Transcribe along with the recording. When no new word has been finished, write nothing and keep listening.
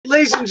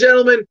ladies and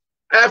gentlemen,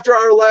 after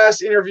our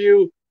last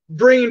interview,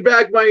 bringing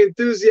back my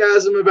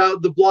enthusiasm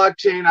about the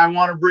blockchain, I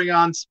want to bring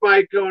on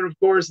Spike Cohen, of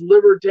course,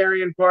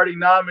 Libertarian Party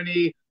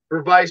nominee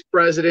for vice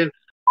president.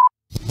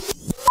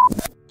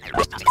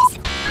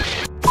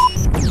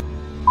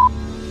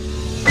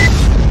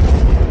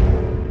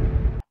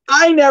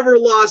 I never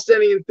lost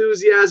any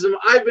enthusiasm.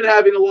 I've been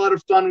having a lot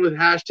of fun with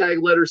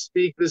hashtag Let Her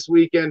Speak this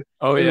weekend.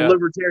 Oh, yeah. In the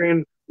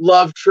Libertarian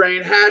Love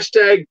Train.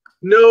 Hashtag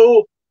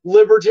no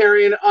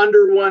Libertarian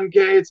under 1K.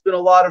 It's been a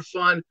lot of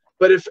fun.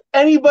 But if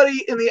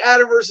anybody in the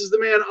Adam versus the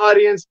Man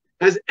audience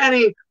has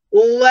any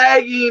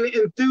lagging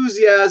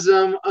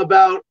enthusiasm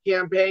about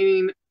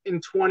campaigning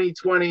in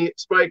 2020,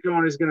 Spike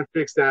Cohen is going to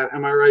fix that.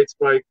 Am I right,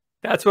 Spike?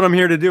 That's what I'm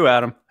here to do,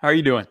 Adam. How are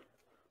you doing?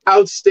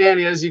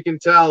 Outstanding, as you can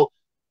tell.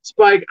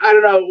 Spike, I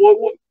don't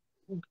know.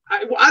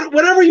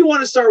 Whatever you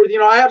want to start with. You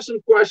know, I have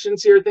some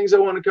questions here, things I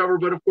want to cover,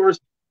 but of course,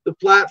 the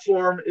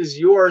platform is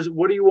yours.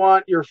 What do you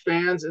want your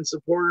fans and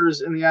supporters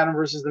in the Adam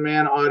versus the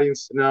Man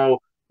audience to know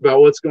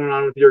about what's going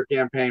on with your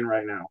campaign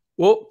right now?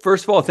 Well,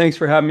 first of all, thanks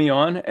for having me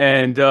on.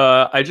 And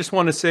I just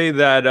want to say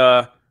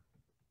that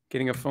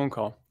getting a phone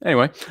call.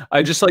 Anyway,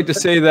 I just like to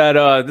say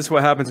that this is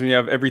what happens when you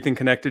have everything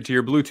connected to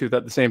your Bluetooth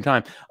at the same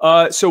time.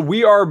 So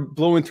we are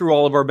blowing through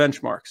all of our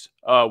benchmarks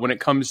when it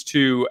comes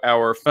to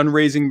our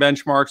fundraising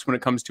benchmarks, when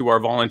it comes to our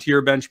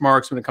volunteer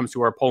benchmarks, when it comes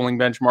to our polling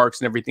benchmarks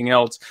and everything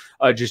else,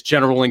 just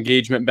general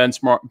engagement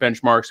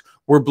benchmarks.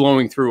 We're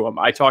blowing through them.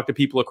 I talk to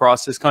people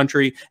across this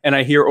country and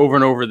I hear over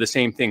and over the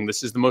same thing.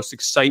 This is the most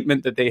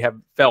excitement that they have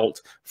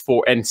felt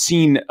for and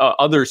seen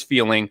others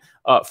feeling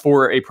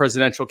for a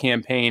presidential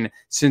campaign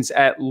since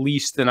at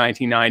least the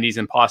 1990s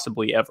and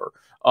possibly ever.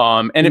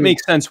 And it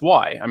makes sense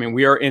why. I mean,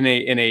 we are in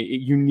a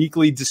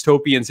uniquely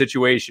dystopian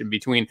situation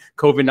between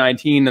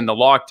COVID-19 and the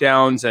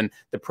lockdowns and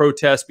the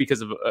protests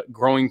because of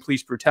growing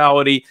police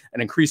brutality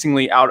and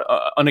increasingly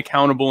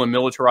unaccountable and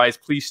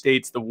militarized police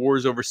states, the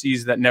wars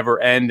overseas that never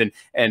end,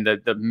 and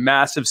the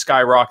massive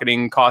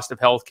skyrocketing cost of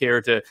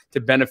healthcare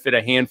to benefit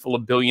a handful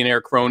of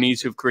billionaire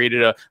cronies who've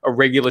created a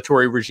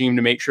regulatory regime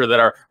to make sure that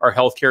our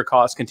healthcare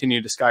costs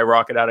continue to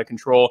skyrocket out of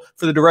control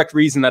for the direct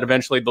reason that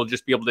eventually they'll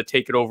just be able to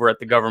take it over at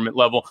the government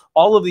level.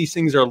 All of these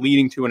things are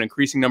leading to an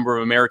increasing number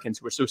of Americans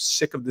who are so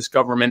sick of this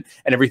government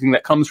and everything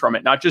that comes from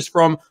it, not just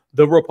from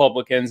the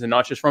Republicans and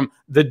not just from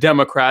the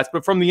Democrats,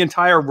 but from the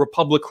entire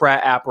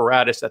Republicrat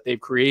apparatus that they've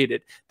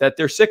created, that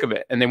they're sick of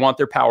it and they want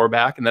their power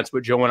back. And that's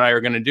what Joe and I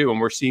are going to do. And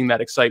we're seeing that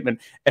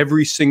excitement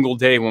every single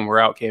day when we're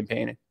out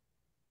campaigning.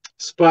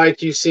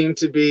 Spike, you seem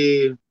to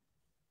be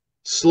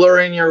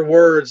slurring your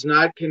words,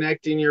 not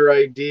connecting your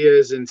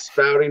ideas, and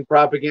spouting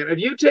propaganda. Have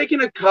you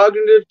taken a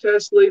cognitive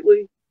test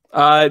lately?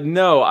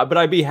 No, but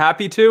I'd be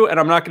happy to, and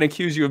I'm not going to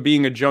accuse you of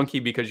being a junkie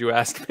because you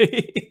asked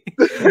me.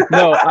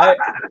 No,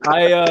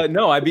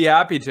 no, I'd be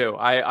happy to.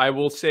 I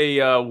will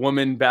say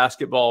woman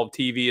basketball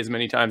TV as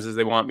many times as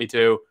they want me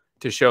to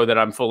show that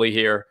I'm fully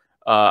here.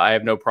 I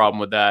have no problem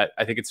with that.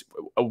 I think it's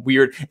a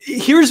weird.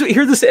 Here's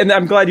this, and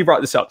I'm glad you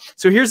brought this up.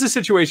 So here's the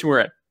situation we're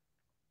in.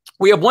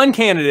 We have one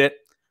candidate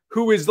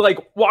who is like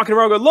walking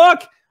around going,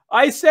 look,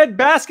 I said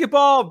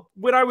basketball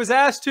when I was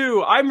asked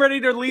to. I'm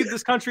ready to lead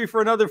this country for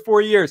another 4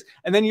 years.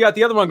 And then you got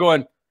the other one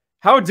going,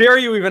 how dare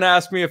you even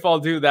ask me if I'll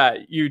do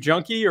that, you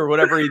junkie, or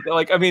whatever.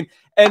 Like, I mean,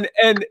 and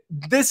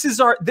this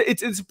is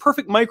it's a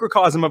perfect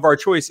microcosm of our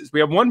choices. We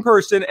have one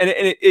person,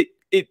 and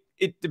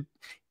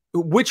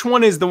which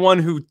one is the one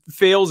who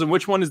fails and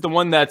which one is the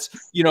one that's,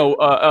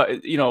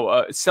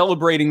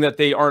 celebrating that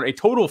they aren't a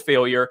total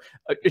failure.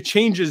 It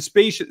changes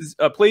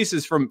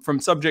places from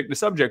subject to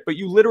subject, but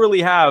you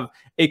literally have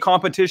a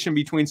competition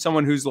between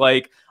someone who's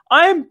like,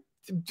 I'm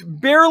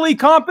barely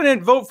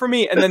competent, vote for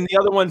me. And then the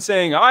other one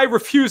saying, I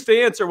refuse to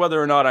answer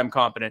whether or not I'm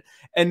competent.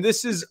 And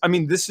this is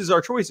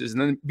our choices.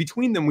 And then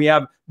between them, we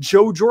have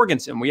Joe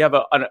Jorgensen. We have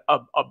a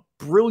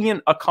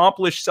brilliant,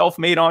 accomplished,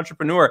 self-made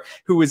entrepreneur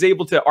who is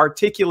able to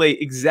articulate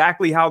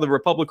exactly how the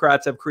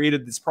Republicrats have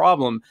created this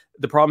problem,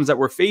 the problems that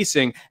we're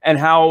facing, and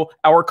how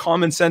our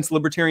common sense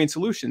libertarian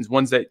solutions,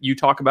 ones that you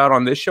talk about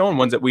on this show and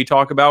ones that we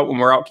talk about when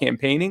we're out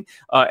campaigning,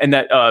 and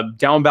that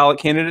down ballot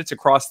candidates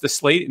across the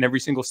slate in every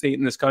single state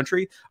in this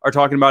country are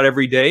talking about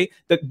every day,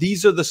 that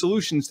these are the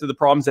solutions to the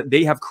problems that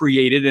they have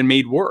created and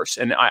made worse.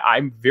 And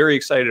I'm very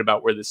excited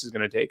about where this is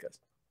going to take us.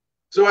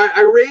 So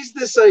I raised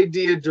this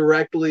idea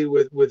directly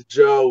with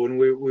Joe when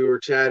we were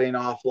chatting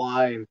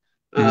offline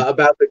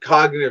about the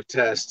cognitive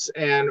tests.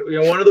 And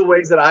one of the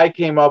ways that I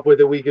came up with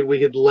that we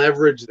could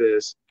leverage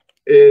this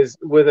is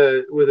with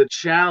a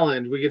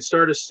challenge. We could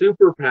start a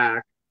super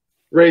PAC,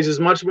 raise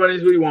as much money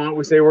as we want.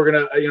 We say we're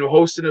gonna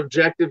host an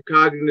objective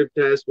cognitive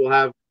test. We'll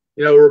have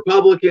a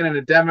Republican and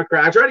a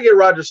Democrat. I tried to get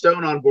Roger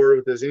Stone on board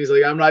with this, and he's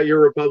like, I'm not your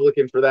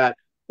Republican for that.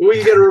 But we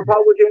can get a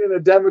Republican and a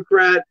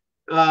Democrat,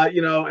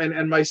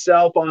 and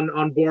myself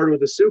on board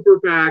with a super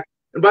PAC.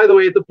 And by the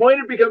way, at the point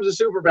it becomes a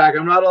super PAC,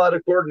 I'm not allowed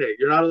to coordinate.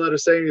 You're not allowed to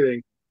say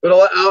anything. But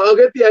I'll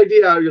get the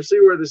idea out. You'll see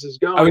where this is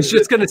going. I was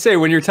just going to say,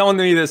 when you're telling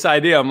me this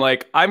idea, I'm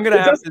like, I'm going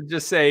to have to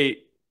just say,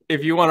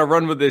 if you want to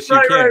run with this, you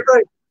can.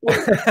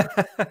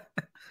 Right.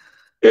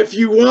 if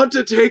you want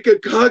to take a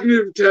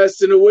cognitive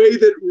test in a way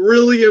that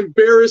really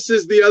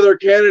embarrasses the other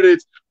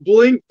candidates,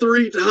 blink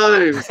 3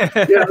 times.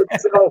 Yeah.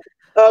 So,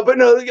 but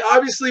no,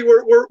 obviously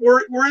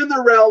we're in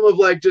the realm of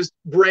like just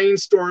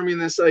brainstorming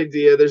this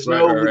idea. There's Right,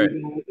 no right.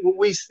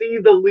 we see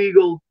the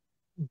legal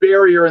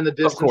barrier in the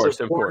distance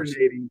of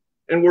coordinating,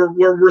 and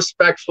we're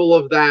respectful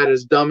of that,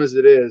 as dumb as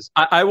it is.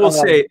 I will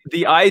say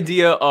the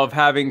idea of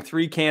having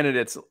 3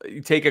 candidates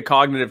take a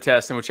cognitive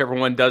test and whichever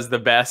one does the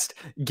best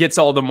gets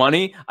all the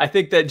money. I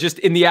think that just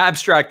in the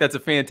abstract, that's a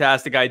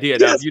fantastic idea.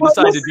 Now, if you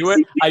decide to do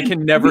it, I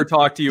can never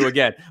talk to you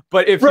again.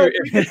 But if you,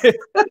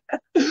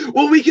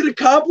 well, we can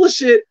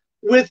accomplish it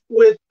with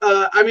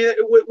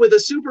a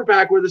super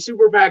PAC where the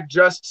super PAC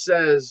just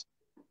says,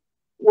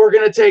 we're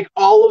going to take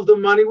all of the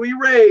money we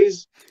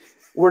raise.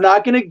 We're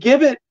not going to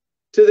give it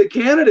to the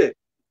candidate.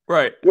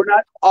 Right. We're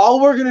not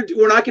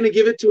going to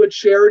give it to a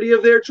charity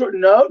of their choice.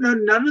 No,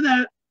 none of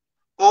that.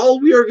 All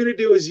we are going to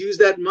do is use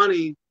that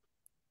money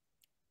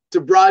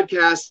to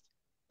broadcast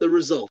the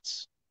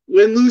results.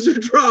 Win, lose, or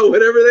draw,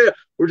 whatever they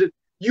are.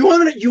 You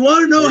want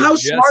to know how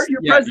smart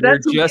your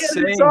presidential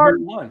candidates are?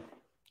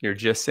 You're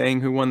just saying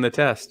who won the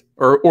test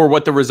or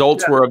what the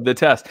results were of the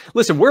test.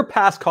 Listen, we're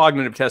past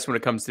cognitive tests when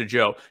it comes to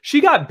Joe.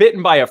 She got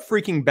bitten by a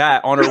freaking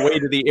bat on her way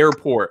to the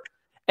airport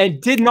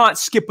and did not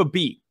skip a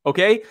beat.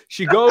 Okay.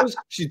 She goes,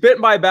 she's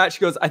bitten by a bat. She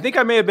goes, I think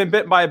I may have been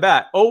bitten by a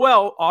bat. Oh,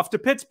 well, off to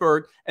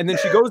Pittsburgh. And then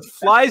she goes,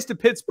 flies to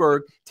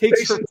Pittsburgh,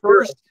 takes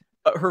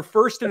her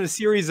first in a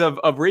series of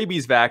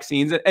rabies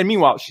vaccines. And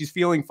meanwhile, she's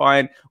feeling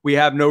fine. We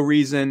have no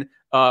reason.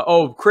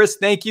 Chris,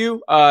 thank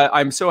you.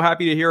 I'm so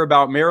happy to hear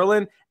about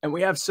Maryland. And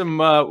we have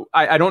some,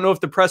 I don't know if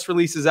the press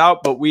release is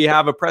out, but we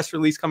have a press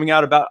release coming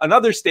out about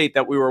another state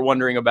that we were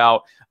wondering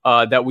about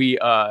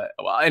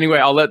anyway,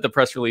 I'll let the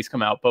press release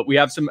come out. But we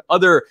have some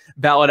other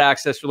ballot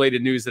access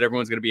related news that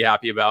everyone's going to be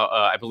happy about.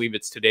 I believe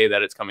it's today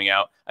that it's coming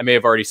out. I may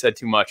have already said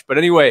too much. But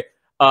anyway,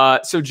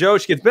 so Joe,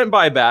 she gets bitten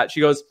by a bat.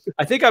 She goes,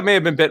 I think I may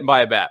have been bitten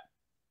by a bat.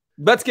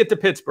 Let's get to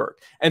Pittsburgh.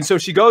 And so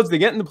she goes, they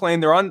get in the plane.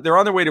 They're on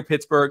their way to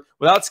Pittsburgh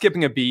without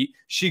skipping a beat.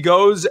 She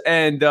goes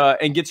and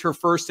gets her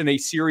first in a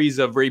series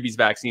of rabies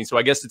vaccines. So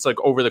I guess it's like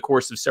over the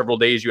course of several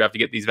days, you have to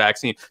get these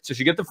vaccines. So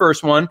she gets the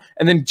first one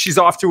and then she's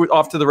off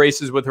to the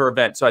races with her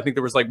event. So I think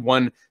there was like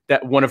one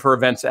of her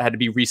events that had to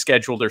be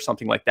rescheduled or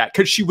something like that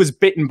because she was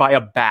bitten by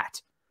a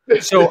bat.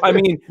 So, I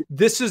mean,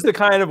 this is the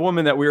kind of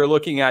woman that we are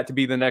looking at to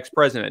be the next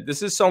president.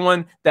 This is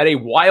someone that a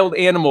wild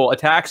animal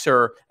attacks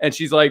her and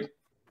she's like,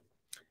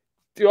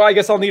 I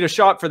guess I'll need a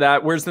shot for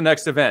that. Where's the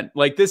next event?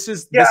 Like this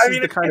is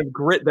the kind of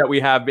grit that we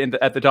have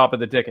at the top of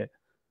the ticket.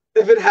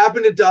 If it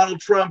happened to Donald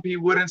Trump, he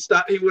wouldn't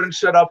stop. He wouldn't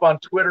shut up on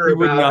Twitter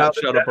about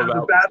how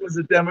the bat was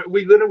a demo.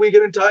 We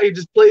couldn't talk. He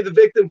just played the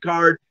victim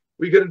card.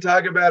 We couldn't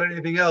talk about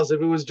anything else.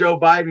 If it was Joe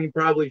Biden, he'd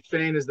probably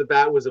feign as the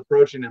bat was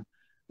approaching him.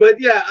 But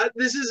yeah,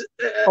 this is.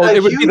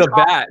 It would be the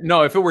bat.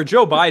 No, if it were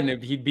Joe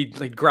Biden, he'd be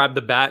like grab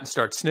the bat and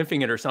start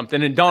sniffing it or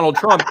something. And Donald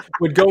Trump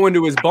would go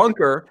into his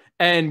bunker,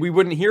 and we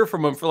wouldn't hear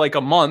from him for like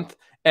a month.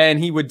 And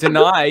he would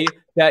deny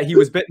that he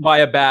was bitten by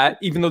a bat,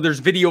 even though there's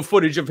video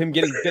footage of him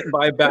getting bitten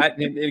by a bat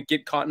and it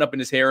get caught up in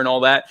his hair and all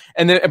that.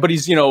 And then, but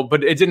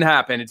it didn't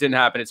happen. It didn't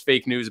happen. It's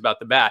fake news about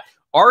the bat.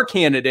 Our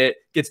candidate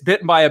gets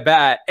bitten by a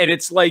bat and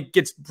it's like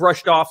gets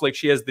brushed off like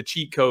she has the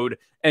cheat code.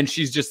 And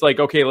she's just like,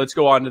 okay, let's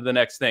go on to the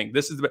next thing.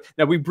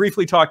 Now we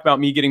briefly talked about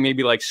me getting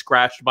maybe like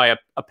scratched by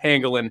a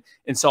pangolin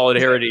in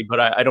solidarity, but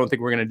I don't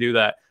think we're going to do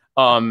that.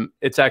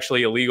 It's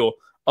actually illegal.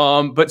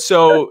 But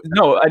so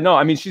no,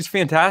 I mean, she's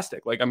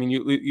fantastic. Like, I mean,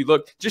 you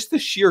look just the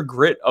sheer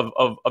grit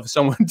of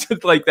someone to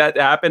like that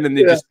to happen and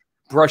they just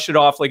brush it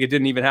off like it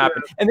didn't even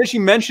happen. And then she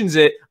mentions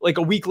it like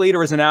a week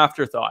later as an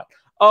afterthought.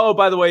 Oh,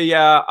 by the way,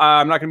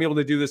 I'm not gonna be able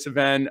to do this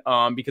event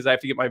because I have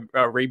to get my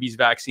rabies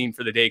vaccine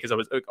for the day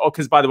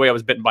because by the way, I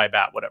was bitten by a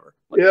bat, whatever.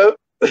 Like,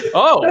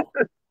 oh,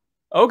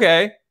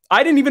 okay.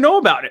 I didn't even know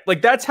about it.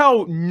 Like that's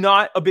how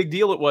not a big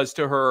deal it was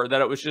to her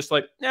that it was just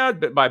like,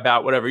 bit by a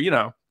bat, whatever,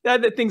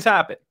 that things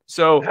happen.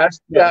 So now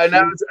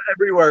it's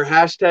everywhere.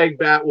 Hashtag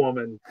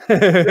Batwoman.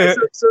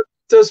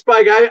 so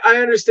Spike,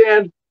 I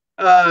understand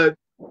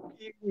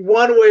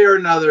one way or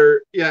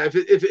another. Yeah, if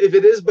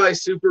it is by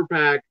super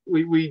PAC,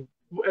 we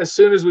as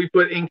soon as we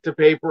put ink to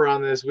paper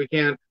on this, we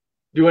can't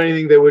do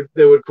anything that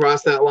would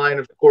cross that line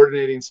of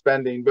coordinating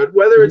spending. But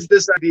whether it's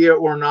this idea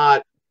or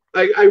not,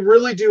 I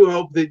really do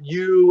hope that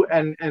you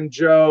and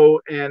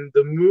Joe and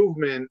the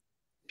movement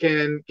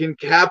can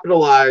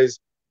capitalize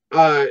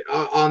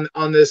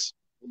on this.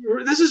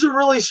 This is a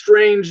really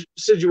strange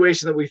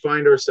situation that we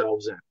find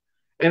ourselves in.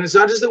 And it's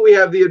not just that we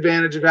have the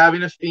advantage of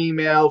having a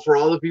female for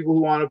all the people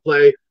who want to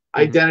play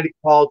identity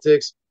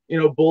politics,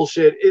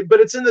 bullshit,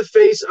 but it's in the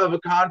face of a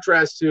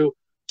contrast to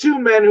two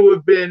men who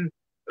have been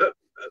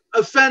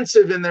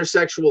offensive in their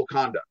sexual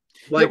conduct.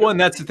 And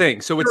that's the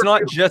thing. So it's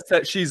not just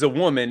that she's a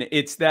woman,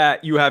 it's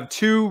that you have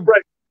two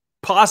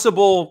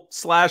possible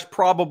 /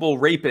 probable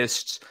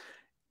rapists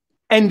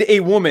and a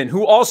woman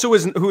who also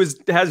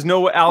has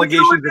no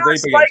allegations of rape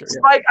against her.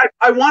 Spike,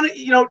 I want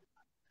to,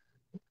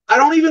 I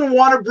don't even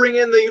want to bring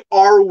in the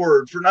R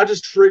word for not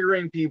just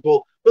triggering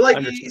people, But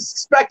like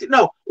suspected,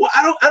 no. Well,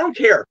 I don't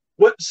care.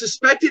 What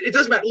suspected, it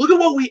doesn't matter. Look at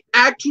what we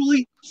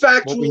actually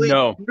factually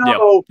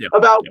know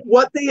about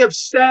what they have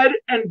said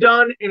and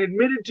done and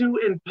admitted to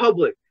in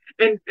public.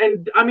 And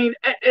I mean,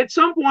 at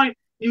some point,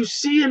 you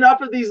see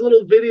enough of these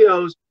little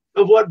videos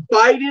of what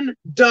Biden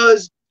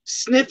does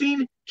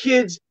sniffing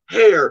kids'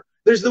 hair.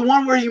 There's the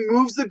one where he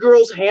moves the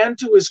girl's hand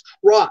to his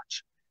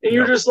crotch, and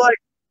you're just like,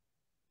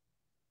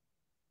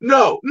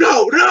 no.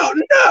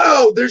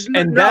 There's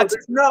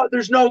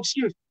no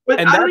excuse. But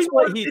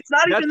it's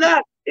not even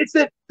that. It's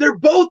that they're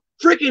both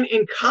freaking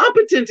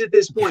incompetent at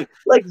this point.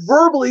 Like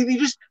verbally,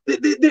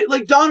 they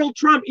like Donald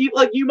Trump.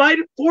 Like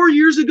 4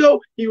 years ago,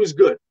 he was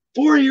good.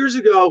 4 years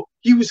ago,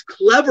 he was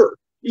clever.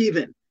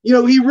 Even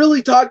he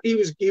really talked. He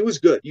was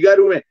good. You got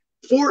to admit,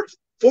 4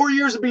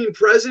 years of being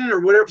president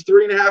or whatever,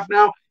 3.5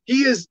 now.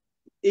 He's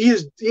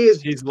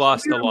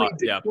lost a lot.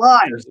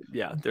 Declined.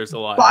 There's a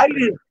lot.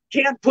 Biden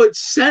can't put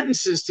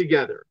sentences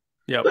together.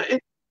 Yeah.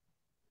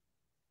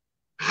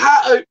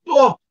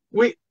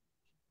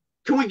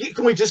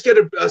 Can we just get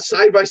a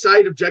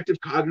side-by-side objective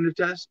cognitive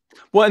test?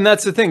 Well, and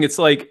that's the thing. It's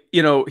like,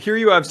 here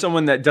you have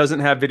someone that doesn't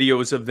have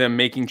videos of them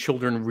making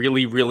children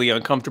really, really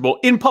uncomfortable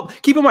in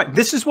public. Keep in mind,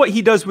 this is what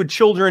he does with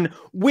children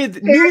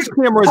with news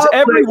cameras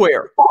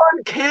everywhere.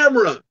 On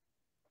camera.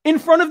 In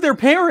front of their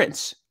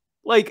parents.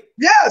 Like,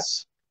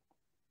 yes.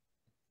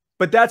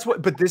 But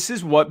this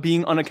is what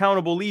being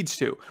unaccountable leads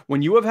to.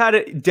 When you have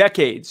had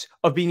decades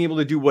of being able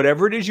to do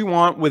whatever it is you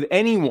want with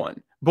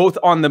anyone, both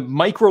on the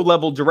micro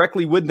level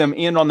directly with them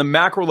and on the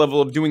macro level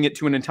of doing it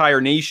to an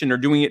entire nation or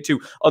doing it to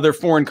other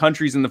foreign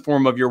countries in the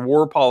form of your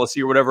war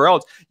policy or whatever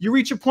else, you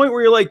reach a point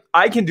where you're like,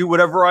 I can do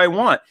whatever I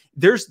want.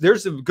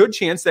 There's a good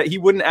chance that he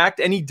wouldn't act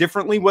any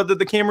differently whether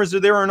the cameras are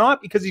there or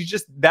not, because he's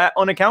just that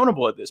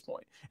unaccountable at this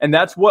point. And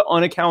that's what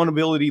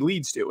unaccountability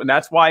leads to. And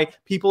that's why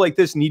people like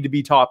this need to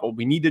be toppled.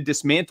 We need to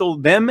dismantle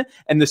them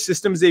and the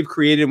systems they've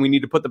created. And we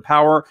need to put the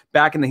power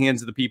back in the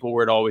hands of the people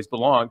where it always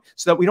belonged,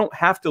 so that we don't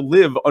have to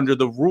live under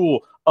the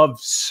rule of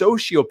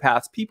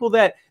sociopaths, people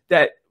that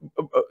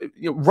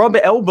rub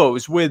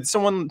elbows with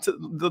someone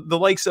the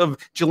likes of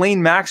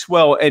Ghislaine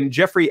Maxwell and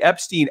Jeffrey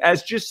Epstein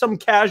as just some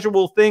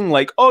casual thing,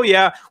 like, oh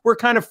yeah, we're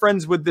kind of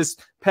friends with this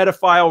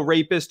pedophile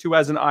rapist who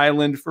has an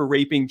island for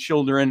raping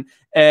children,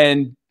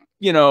 and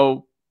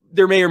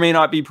there may or may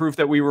not be proof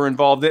that we were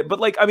involved in it. But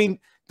like, I mean,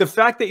 the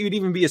fact that you'd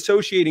even be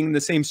associating in the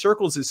same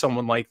circles as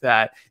someone like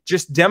that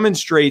just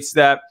demonstrates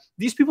that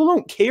these people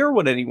don't care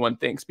what anyone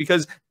thinks,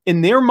 because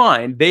in their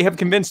mind, they have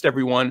convinced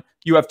everyone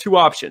you have two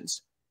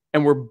options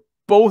and we're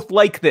both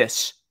like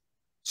this.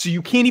 So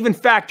you can't even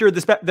factor the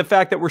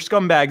fact that we're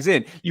scumbags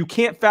in. You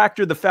can't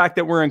factor the fact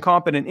that we're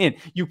incompetent in.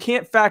 You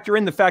can't factor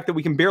in the fact that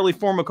we can barely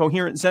form a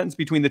coherent sentence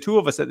between the two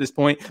of us at this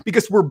point,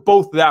 because we're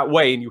both that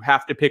way and you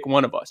have to pick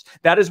one of us.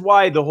 That is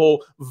why the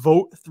whole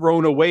vote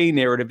thrown away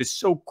narrative is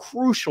so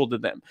crucial to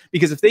them,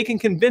 because if they can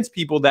convince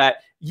people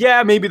that,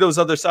 yeah, maybe those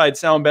other sides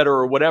sound better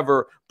or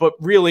whatever, but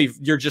really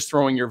you're just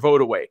throwing your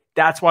vote away.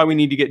 That's why we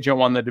need to get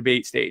Joe on the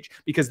debate stage,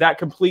 because that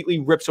completely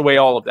rips away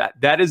all of that.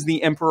 That is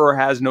the emperor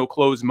has no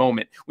clothes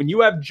moment. When you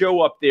have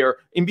Joe up there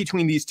in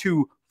between these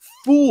two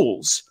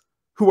fools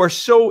who are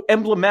so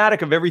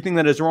emblematic of everything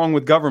that is wrong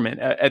with government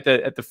at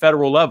the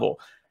federal level,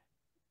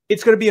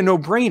 it's going to be a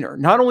no-brainer.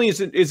 Not only is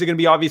it going to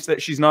be obvious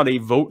that she's not a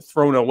vote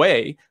thrown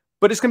away,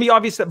 but it's going to be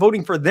obvious that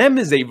voting for them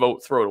is a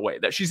vote thrown away,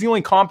 that she's the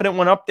only competent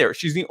one up there.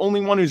 She's the only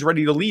one who's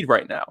ready to lead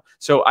right now.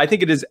 So I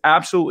think it is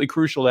absolutely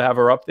crucial to have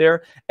her up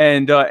there.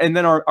 And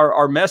then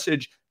our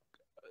message,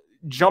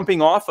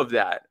 jumping off of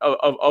that,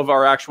 of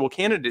our actual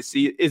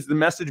candidacy, is the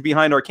message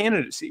behind our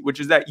candidacy, which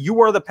is that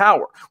you are the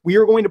power. We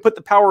are going to put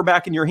the power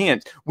back in your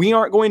hands. We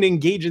aren't going to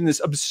engage in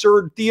this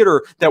absurd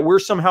theater that we're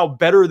somehow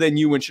better than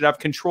you and should have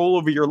control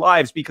over your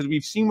lives, because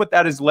we've seen what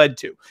that has led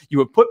to. You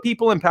have put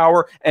people in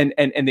power, and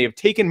they have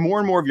taken more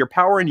and more of your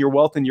power and your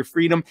wealth and your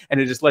freedom,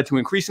 and it has led to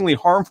increasingly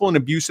harmful and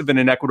abusive and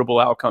inequitable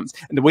outcomes.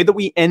 And the way that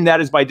we end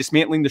that is by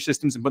dismantling the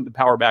systems and putting the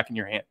power back in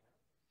your hand.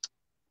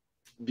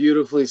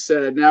 Beautifully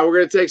said. Now we're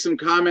going to take some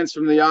comments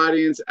from the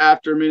audience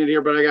after a minute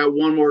here, but I got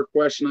one more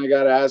question I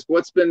got to ask.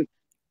 What's been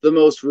the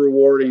most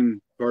rewarding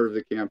part of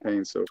the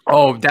campaign so far?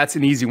 Oh, that's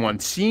an easy one.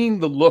 Seeing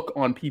the look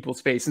on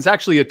people's faces. It's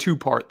actually a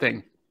two-part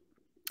thing.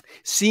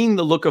 Seeing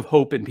the look of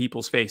hope in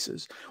people's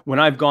faces. When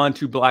I've gone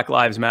to Black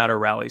Lives Matter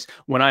rallies,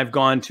 when I've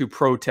gone to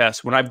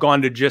protests, when I've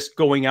gone to just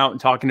going out and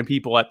talking to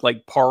people at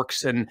like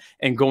parks and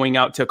going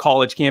out to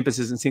college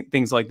campuses and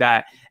things like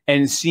that,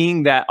 and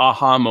seeing that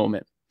aha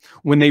moment,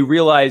 when they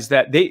realize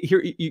that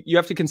you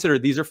have to consider,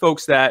 these are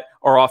folks that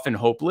are often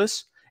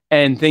hopeless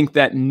and think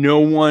that no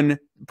one,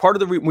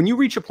 when you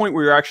reach a point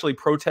where you're actually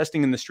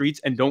protesting in the streets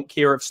and don't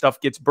care if stuff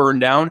gets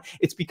burned down,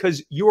 it's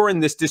because you're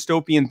in this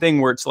dystopian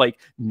thing where it's like,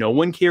 no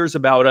one cares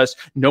about us.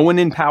 No one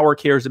in power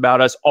cares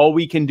about us. All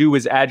we can do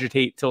is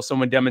agitate till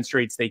someone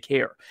demonstrates they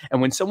care.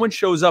 And when someone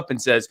shows up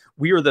and says,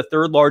 we are the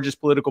third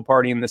largest political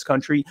party in this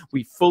country,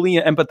 we fully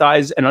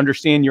empathize and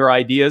understand your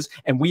ideas,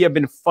 and we have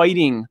been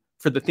fighting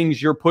for the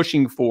things you're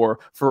pushing for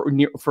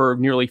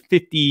nearly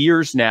 50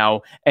 years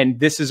now. And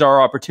this is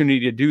our opportunity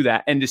to do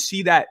that. And to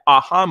see that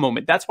aha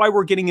moment. That's why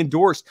we're getting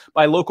endorsed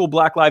by local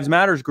Black Lives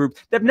Matters group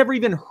that have never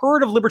even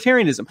heard of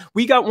libertarianism.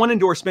 We got one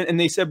endorsement and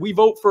they said, we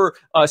vote for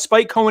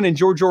Spike Cohen and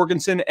George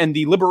Jorgensen and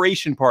the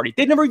Liberation Party.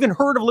 They'd never even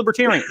heard of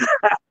libertarian,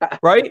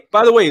 right?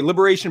 By the way,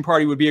 Liberation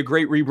Party would be a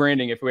great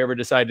rebranding if we ever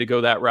decided to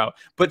go that route.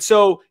 But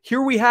so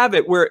here we have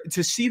it, where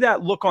to see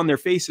that look on their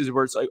faces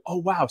where it's like, oh,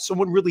 wow,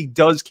 someone really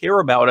does care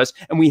about us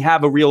and we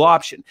have a real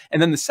option.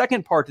 And then the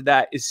second part to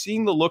that is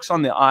seeing the looks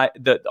on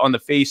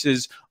the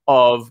faces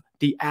of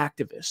the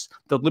activists,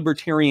 the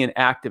libertarian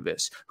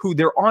activists, who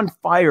they're on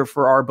fire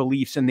for our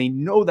beliefs and they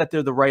know that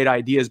they're the right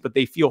ideas, but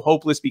they feel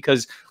hopeless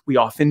because we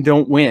often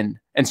don't win.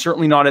 And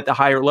certainly not at the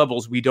higher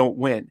levels, we don't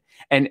win.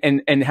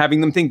 And having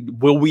them think,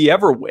 will we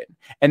ever win?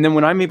 And then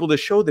when I'm able to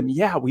show them,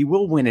 yeah, we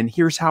will win. And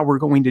here's how we're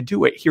going to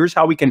do it. Here's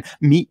how we can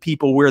meet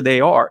people where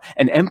they are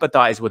and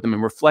empathize with them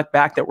and reflect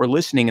back that we're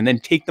listening and then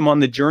take them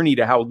on the journey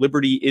to how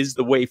liberty is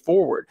the way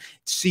forward.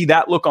 See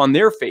that look on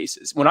their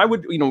faces. When I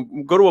would,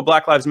 go to a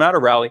Black Lives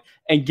Matter rally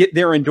and get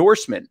their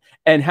endorsement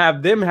and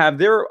have them have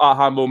their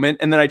aha moment.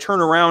 And then I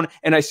turn around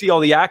and I see all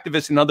the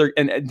activists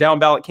and down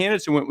ballot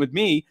candidates who went with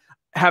me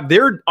have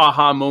their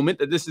aha moment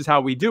that this is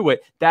how we do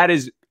it.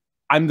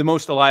 I'm the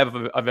most alive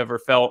I've ever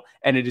felt.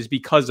 And it is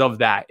because of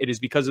that. It is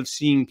because of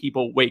seeing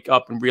people wake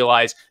up and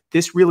realize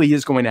this really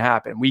is going to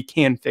happen. We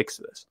can fix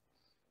this.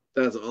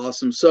 That's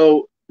awesome.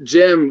 So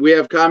Jim, we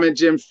have comment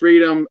Jim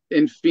Freedom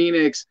in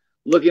Phoenix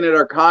looking at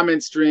our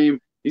comment stream.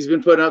 He's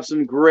been putting up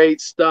some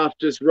great stuff,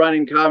 just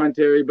running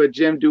commentary. But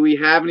Jim, do we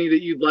have any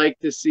that you'd like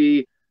to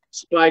see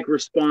Spike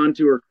respond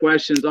to or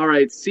questions? All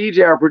right.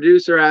 CJ, our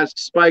producer,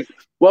 asks Spike,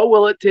 what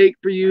will it take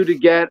for you to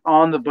get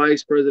on the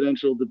vice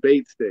presidential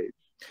debate stage?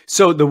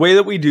 So the way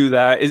that we do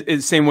that is the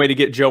same way to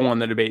get Joe on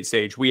the debate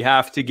stage. We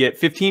have to get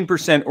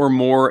 15% or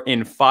more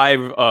in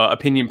 5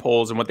 opinion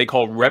polls and what they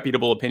call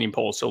reputable opinion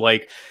polls. So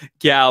like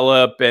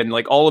Gallup and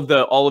like all of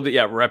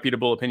the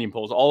reputable opinion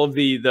polls, all of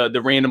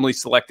the randomly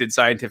selected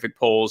scientific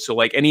polls. So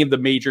like any of the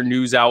major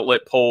news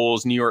outlet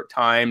polls, New York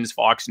Times,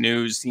 Fox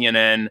News,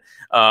 CNN,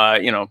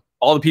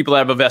 all the people that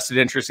have a vested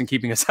interest in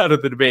keeping us out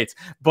of the debates.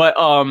 But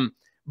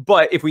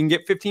if we can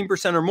get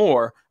 15% or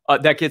more,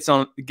 that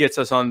gets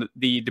us on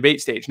the debate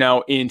stage.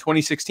 Now, in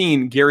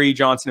 2016, Gary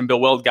Johnson and Bill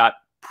Weld got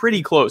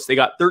pretty close. They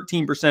got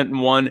 13% in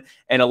one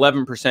and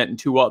 11% in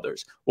 2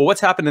 others. Well,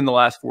 what's happened in the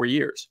last 4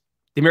 years?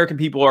 The American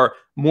people are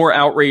more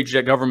outraged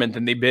at government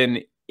than they've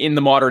been in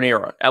the modern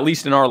era, at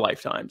least in our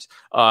lifetimes,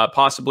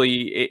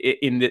 possibly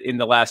in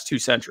the last 2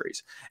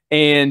 centuries.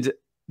 And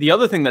the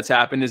other thing that's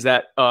happened is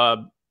that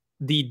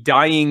the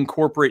dying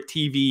corporate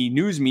TV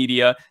news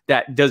media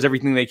that does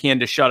everything they can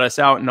to shut us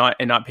out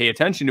and not pay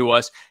attention to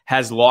us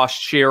has lost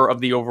share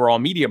of the overall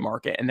media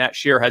market. And that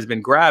share has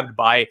been grabbed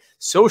by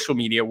social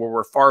media, where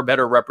we're far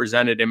better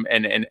represented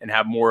and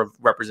have more of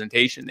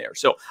representation there.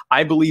 So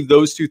I believe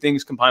those 2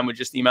 things, combined with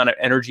just the amount of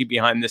energy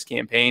behind this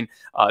campaign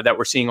that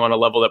we're seeing on a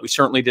level that we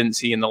certainly didn't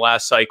see in the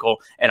last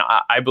cycle. And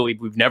I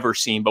believe we've never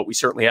seen, but we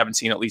certainly haven't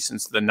seen at least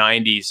since the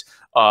 90s.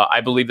 I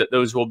believe that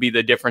those will be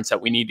the difference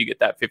that we need to get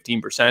that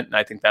 15%. And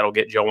I think that'll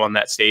get Joe on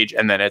that stage,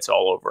 and then it's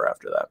all over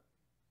after that.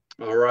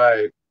 All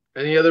right.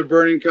 Any other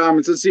burning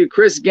comments? Let's see.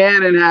 Chris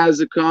Gannon has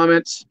a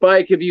comment.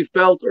 Spike, have you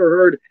felt or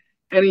heard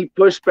any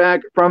pushback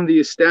from the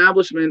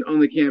establishment on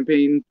the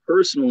campaign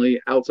personally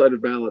outside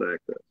of ballot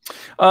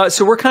access?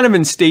 So we're kind of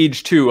in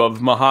stage 2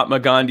 of Mahatma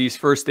Gandhi's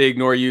first they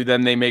ignore you,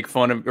 then they make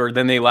fun of, or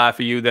then they laugh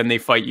at you, then they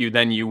fight you,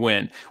 then you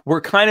win. We're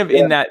kind of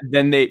in that,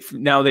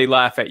 now they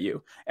laugh at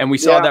you. And we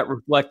saw that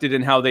reflected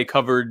in how they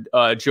covered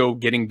Joe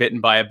getting bitten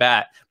by a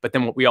bat. But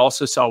then what we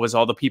also saw was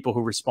all the people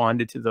who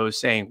responded to those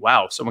saying,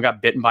 wow, someone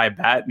got bitten by a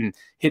bat and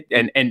hit,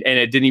 and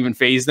it didn't even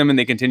faze them, and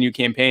they continued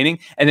campaigning.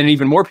 And then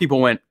even more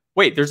people went,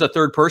 wait, there's a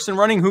third person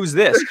running? Who's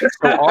this?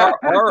 So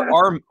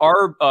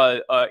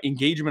our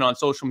engagement on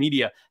social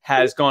media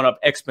has gone up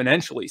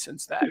exponentially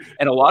since that.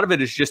 And a lot of it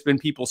has just been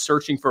people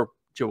searching for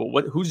Joe.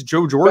 Who's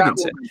Joe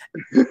Jorgensen?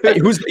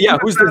 Who's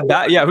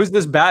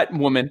this bat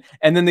woman?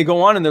 And then they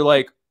go on and they're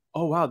like,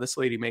 oh, wow, this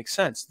lady makes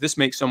sense. This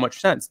makes so much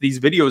sense. These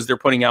videos they're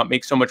putting out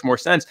make so much more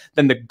sense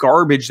than the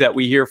garbage that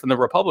we hear from the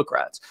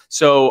Republicans.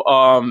 So,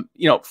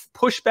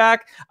 pushback,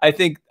 I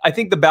think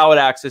the ballot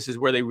access is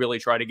where they really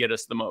try to get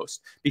us the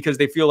most, because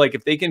they feel like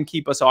if they can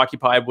keep us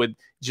occupied with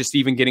just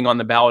even getting on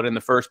the ballot in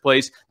the first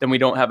place, then we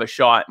don't have a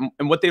shot.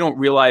 And what they don't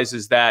realize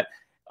is that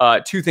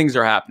 2 things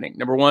are happening.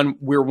 Number 1,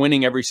 we're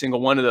winning every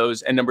single one of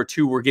those. And number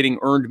 2, we're getting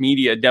earned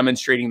media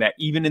demonstrating that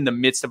even in the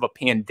midst of a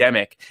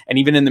pandemic, and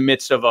even in the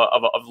midst of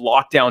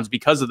lockdowns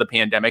because of the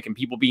pandemic, and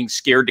people being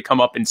scared to come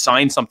up and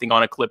sign something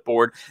on a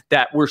clipboard,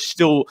 that we're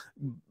still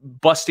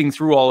busting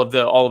through all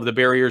of the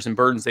barriers and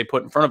burdens they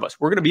put in front of us.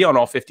 We're going to be on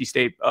all 50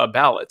 state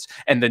ballots.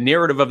 And the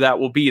narrative of that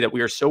will be that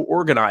we are so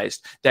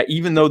organized that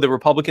even though the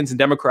Republicans and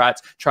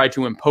Democrats try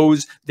to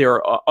impose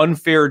their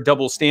unfair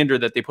double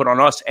standard that they put on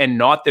us and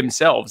not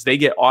themselves, they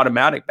get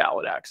automatic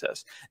ballot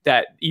access.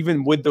 That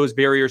even with those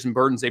barriers and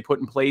burdens they put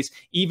in place,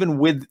 even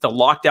with the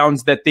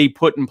lockdowns that they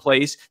put in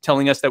place,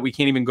 telling us that we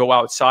can't even go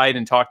outside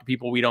and talk to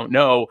people we don't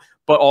know,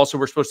 but also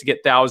we're supposed to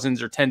get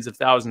thousands or tens of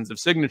thousands of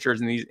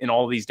signatures in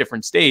all these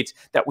different states,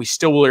 that we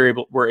still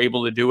were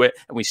able to do it,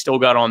 and we still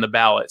got on the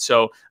ballot.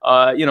 So,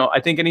 I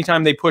think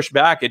anytime they push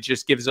back, it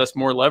just gives us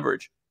more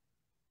leverage.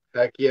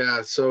 Heck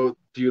yeah. So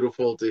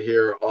beautiful to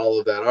hear all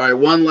of that. All right.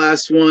 One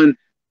last one.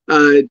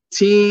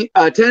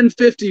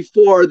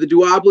 1054, the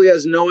duopoly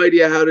has no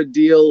idea how to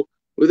deal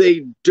with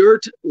a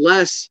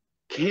dirt-less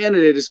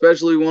candidate,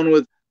 especially one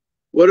with,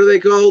 what are they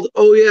called?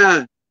 Oh,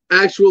 yeah,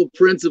 actual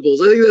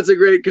principles. I think that's a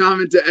great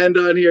comment to end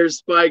on here,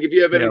 Spike, if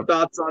you have any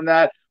thoughts on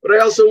that. But I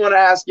also want to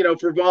ask,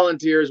 for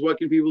volunteers, what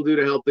can people do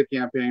to help the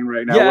campaign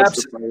right now? Yeah,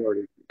 what's the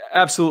priority?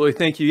 Absolutely.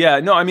 Thank you. Yeah,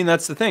 no, I mean,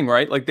 that's the thing,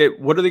 right? Like,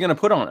 what are they going to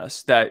put on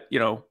us? That,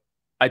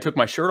 I took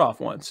my shirt off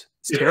once.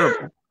 It's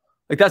terrible.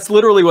 Like, that's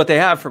literally what they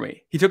have for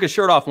me. He took his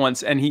shirt off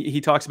once, and he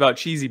talks about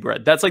cheesy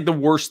bread. That's like the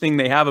worst thing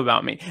they have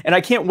about me. And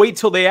I can't wait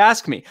till they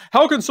ask me,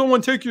 how can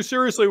someone take you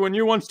seriously when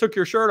you once took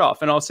your shirt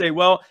off? And I'll say,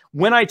 well,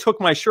 when I took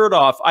my shirt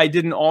off, I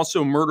didn't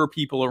also murder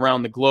people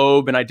around the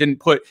globe, and I didn't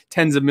put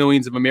tens of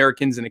millions of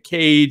Americans in a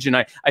cage, and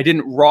I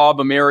didn't rob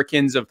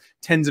Americans of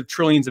tens of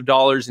trillions of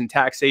dollars in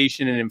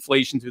taxation and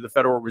inflation through the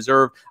Federal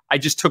Reserve. I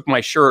just took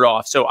my shirt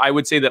off. So I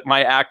would say that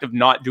my act of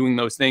not doing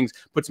those things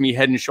puts me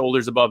head and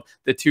shoulders above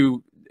the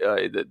two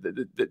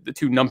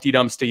numpty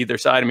dumps to either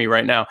side of me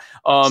right now.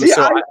 See,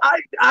 so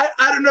I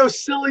don't know,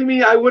 silly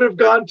me. I would have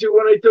gone to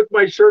when I took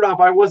my shirt off.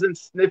 I wasn't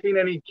sniffing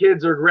any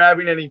kids or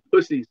grabbing any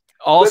pussies.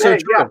 Also, hey,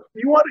 true. Yeah,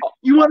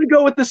 you want to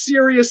go with the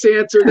serious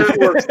answer? That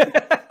works.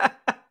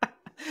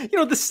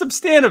 The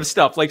substantive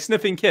stuff like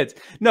sniffing kids.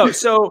 No,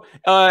 so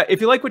if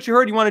you like what you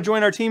heard, you want to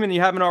join our team and you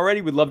haven't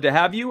already, we'd love to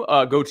have you.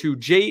 Go to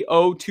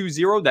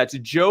JO20, that's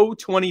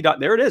Joe20.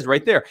 There it is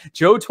right there,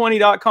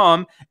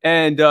 Joe20.com.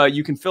 And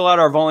you can fill out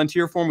our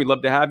volunteer form. We'd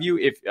love to have you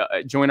if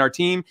join our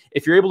team.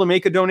 If you're able to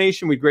make a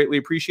donation, we'd greatly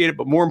appreciate it.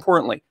 But more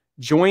importantly,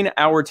 join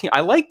our team.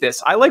 I like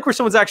this. I like where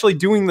someone's actually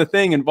doing the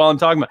thing and while I'm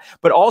talking about,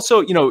 but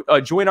also,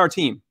 join our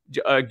team.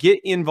 Get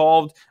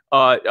involved,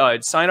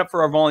 sign up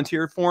for our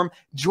volunteer form,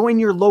 join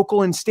your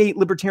local and state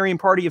Libertarian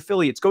Party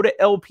affiliates, go to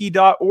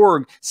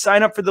lp.org,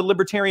 sign up for the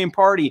Libertarian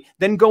Party,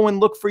 then go and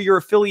look for your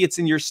affiliates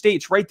in your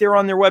states right there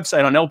on their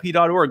website on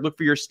lp.org. Look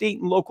for your state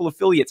and local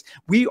affiliates.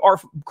 We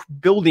are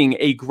building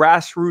a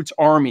grassroots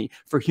army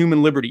for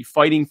human liberty,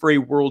 fighting for a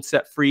world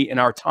set free in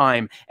our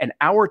time. And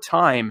our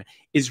time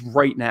is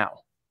right now.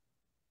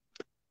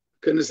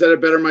 Couldn't have said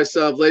it better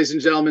myself. Ladies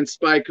and gentlemen,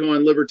 Spike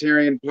Cohen,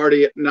 Libertarian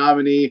Party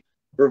nominee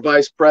for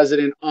vice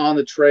president on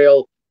the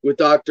trail with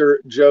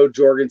Dr. Jo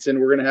Jorgensen.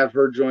 We're going to have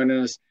her joining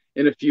us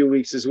in a few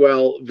weeks as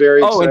well.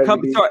 Very excited to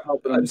be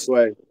helping in this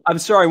way. I'm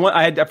sorry,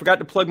 I forgot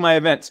to plug my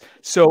events.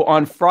 So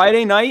on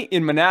Friday night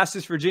in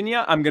Manassas,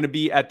 Virginia, I'm going to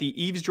be at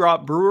the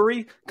Eavesdrop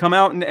Brewery. Come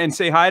out and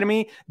say hi to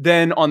me.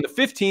 Then on the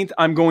 15th,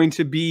 I'm going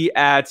to be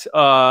at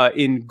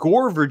in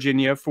Gore,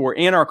 Virginia for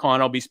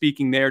Anarchon. I'll be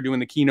speaking there, doing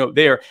the keynote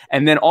there.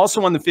 And then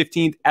also on the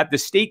 15th at the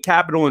state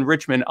capitol in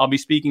Richmond, I'll be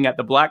speaking at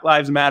the Black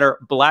Lives Matter,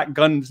 Black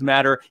Guns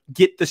Matter,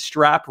 Get the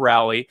Strap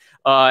rally.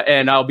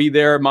 And I'll be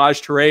there.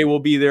 Maj Touré will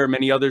be there.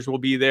 Many others will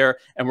be there.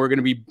 And we're going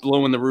to be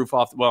blowing the roof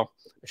off. Well,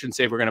 I shouldn't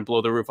say we're going to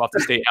blow the roof off the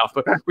State House,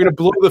 but we're going to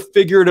blow the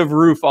figurative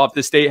roof off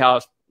the State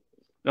House.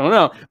 I don't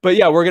know, but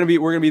yeah, we're going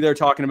to be there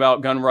talking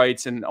about gun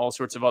rights and all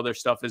sorts of other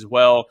stuff as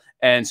well.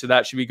 And so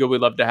that should be good.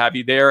 We'd love to have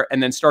you there.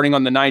 And then starting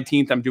on the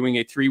 19th, I'm doing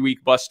a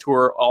 3-week bus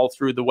tour all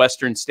through the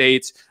Western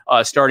states,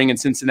 starting in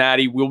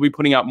Cincinnati. We'll be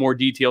putting out more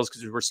details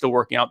because we're still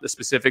working out the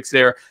specifics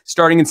there,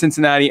 starting in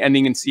Cincinnati,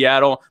 ending in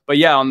Seattle. But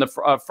yeah, on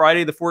the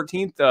Friday, the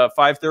 14th,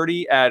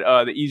 5:30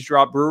 at the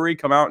Eavesdrop Brewery,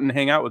 come out and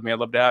hang out with me. I'd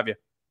love to have you.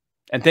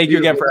 And thank you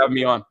again for having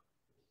me on.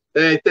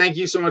 Hey, thank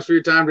you so much for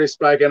your time today,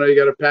 Spike. I know you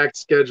got a packed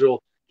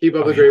schedule. Keep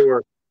up the great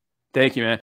work. Thank you, man.